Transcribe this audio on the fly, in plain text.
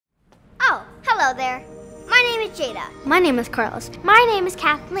Hello there. My name is Jada. My name is Carlos. My name is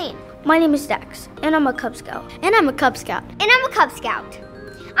Kathleen. My name is Dex, and I'm a Cub Scout. And I'm a Cub Scout. And I'm a Cub Scout.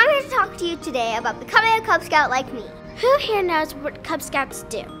 I'm here to talk to you today about becoming a Cub Scout like me. Who here knows what Cub Scouts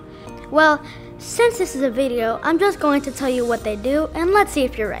do? Well, since this is a video, I'm just going to tell you what they do, and let's see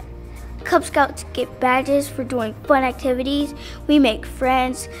if you're right. Cub Scouts get badges for doing fun activities. We make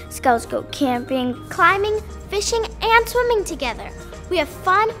friends. Scouts go camping, climbing, fishing, and swimming together. We have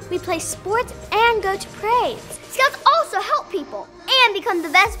fun, we play sports, and go to parades. Scouts also help people and become the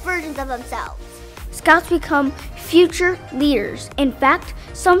best versions of themselves. Scouts become future leaders. In fact,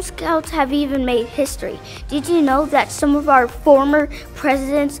 some Scouts have even made history. Did you know that some of our former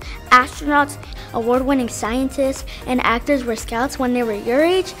presidents, astronauts, award-winning scientists, and actors were Scouts when they were your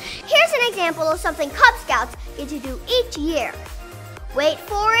age? Here's an example of something Cub Scouts get to do each year. Wait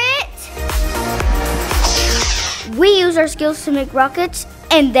for it. We use our skills to make rockets,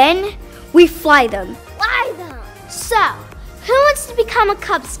 and then we fly them. Fly them! So, who wants to become a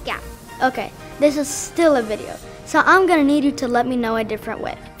Cub Scout? Okay, this is still a video, so I'm gonna need you to let me know a different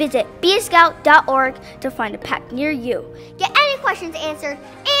way. Visit beascout.org to find a pack near you. Get any questions answered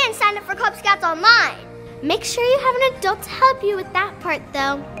and sign up for Cub Scouts online. Make sure you have an adult to help you with that part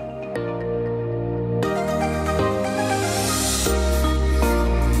though.